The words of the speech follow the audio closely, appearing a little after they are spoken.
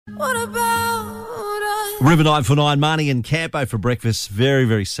What about us? River 949, Marnie and Campo for breakfast. Very,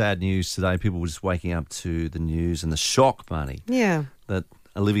 very sad news today. People were just waking up to the news and the shock, Marnie, Yeah. that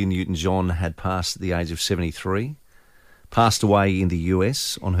Olivia Newton-John had passed at the age of 73, passed away in the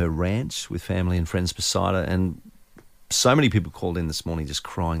US on her ranch with family and friends beside her, and so many people called in this morning just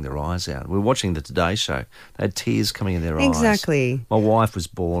crying their eyes out. We were watching the Today Show. They had tears coming in their eyes. Exactly. My wife was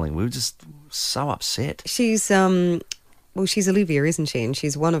bawling. We were just so upset. She's she's Olivia, isn't she? And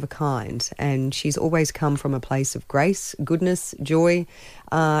she's one of a kind, and she's always come from a place of grace, goodness, joy,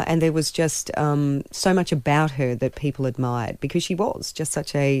 and there was just so much about her that people admired because she was just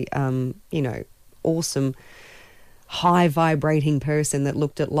such a awesome, high vibrating person that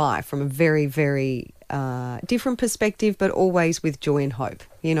looked at life from a very, very different perspective, but always with joy and hope.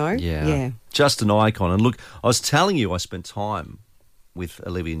 Yeah. Just an icon. And look, I was telling you I spent time with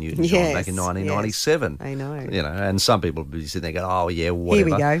Olivia Newton-John back in 1997. Yes, I know. And some people would be sitting there going, oh, yeah, whatever.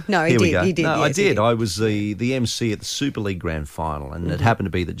 Here we go. No, he did. No, yes, I he did. I was the MC at the Super League Grand Final, and it happened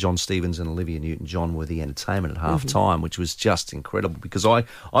to be that John Stevens and Olivia Newton-John were the entertainment at half-time, which was just incredible because I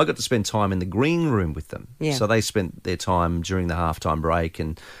got to spend time in the green room with them. Yeah. So they spent their time during the half-time break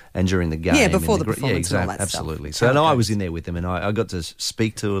and during the game. Yeah, before the performance. performance exactly, and all that absolutely. stuff. So I was in there with them, and I got to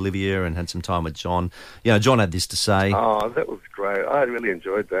speak to Olivia and had some time with John. John had this to say. Oh, that was great. I really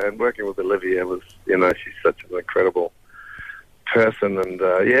enjoyed that. And working with Olivia was, she's such an incredible person. And,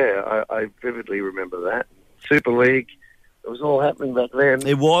 I vividly remember that. Super League, it was all happening back then.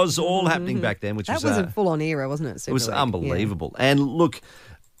 It was all happening back then, which That was a full-on era, wasn't it? it was Super League? unbelievable. And look,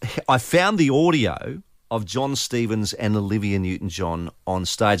 I found the audio of John Stevens and Olivia Newton-John on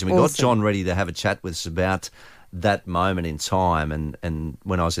stage, and we got John ready to have a chat with us about that moment in time and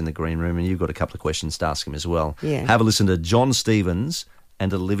when I was in the green room, and you've got a couple of questions to ask him as well. Yeah. Have a listen to John Stevens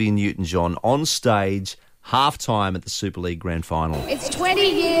and Olivia Newton-John on stage, half-time at the Super League Grand Final. It's 20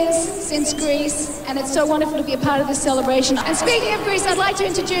 years since Greece, and it's so wonderful to be a part of this celebration. And speaking of Greece, I'd like to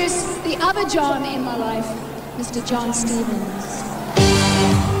introduce the other John in my life, Mr. John Stevens.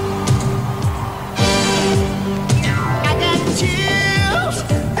 I got chills,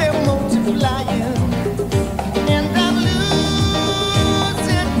 they're multiplying, and I'm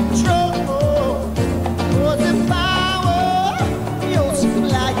losing control. For the power you're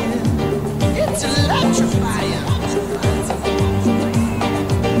supplying, it's electrifying.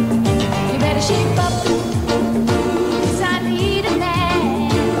 You better shape up, 'cause I need a man.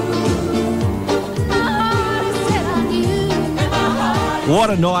 My heart is set on you. What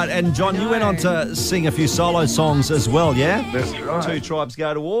a night. And John, you went on to sing a few solo songs as well, yeah? That's right. Two Tribes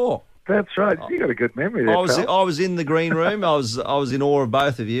Go to War. That's right. You got a good memory there, pal. I was in the green room. I was in awe of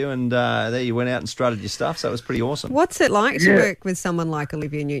both of you, and there you went out and strutted your stuff, so it was pretty awesome. What's it like to Yeah. work with someone like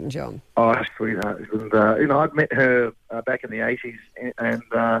Olivia Newton-John? Oh, sweetheart. And, I'd met her back in the 80s, and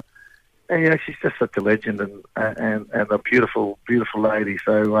she's just such a legend and a beautiful, beautiful lady.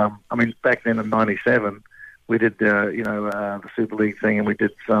 So, back then in 97, we did, the Super League thing, and we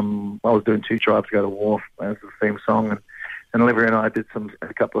did I was doing Two Tribes Go to War as the theme song, and Olivia and I did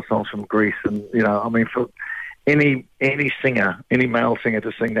a couple of songs from Greece, and, for any singer, any male singer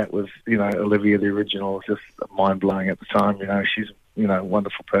to sing that was, Olivia, the original, was just mind-blowing at the time. She's, a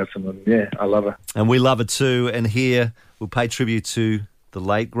wonderful person, and, I love her. And we love it too. And here we'll pay tribute to the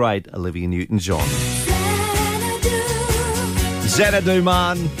late, great Olivia Newton-John. Xanadu,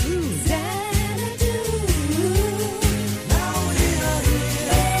 man.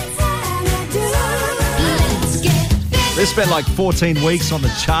 They spent like 14 weeks on the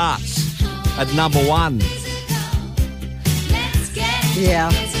charts at number one. Yeah.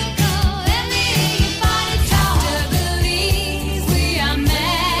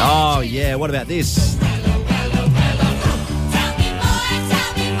 Oh, yeah. What about this?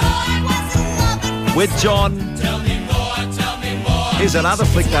 With John. Here's another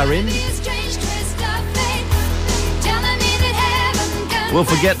flick they're in. We'll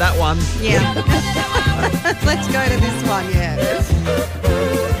forget that one. Yeah. Let's go to this one, yeah.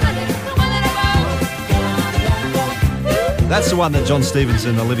 That's the one that John Stevens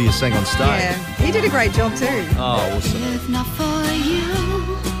and Olivia sang on stage. Yeah. He did a great job too. Oh, awesome.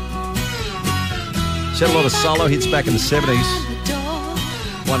 She had a lot of solo hits back in the 70s.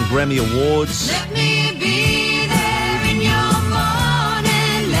 Won Grammy Awards. Let me be there in your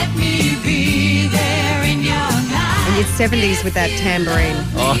morning. Let me be there in your night. In your 70s with that tambourine.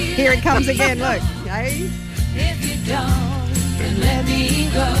 Oh. Here it comes again, look. Hey? If you don't, then let me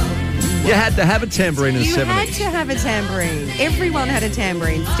go. You had to have a tambourine in the You 70s. had to have a tambourine. Everyone had a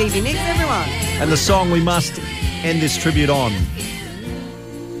tambourine. Stevie Nicks, everyone. And the song we must end this tribute on.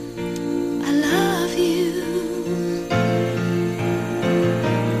 I love you.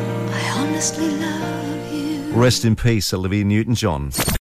 endlessly love you. Rest in peace, Olivia Newton-John.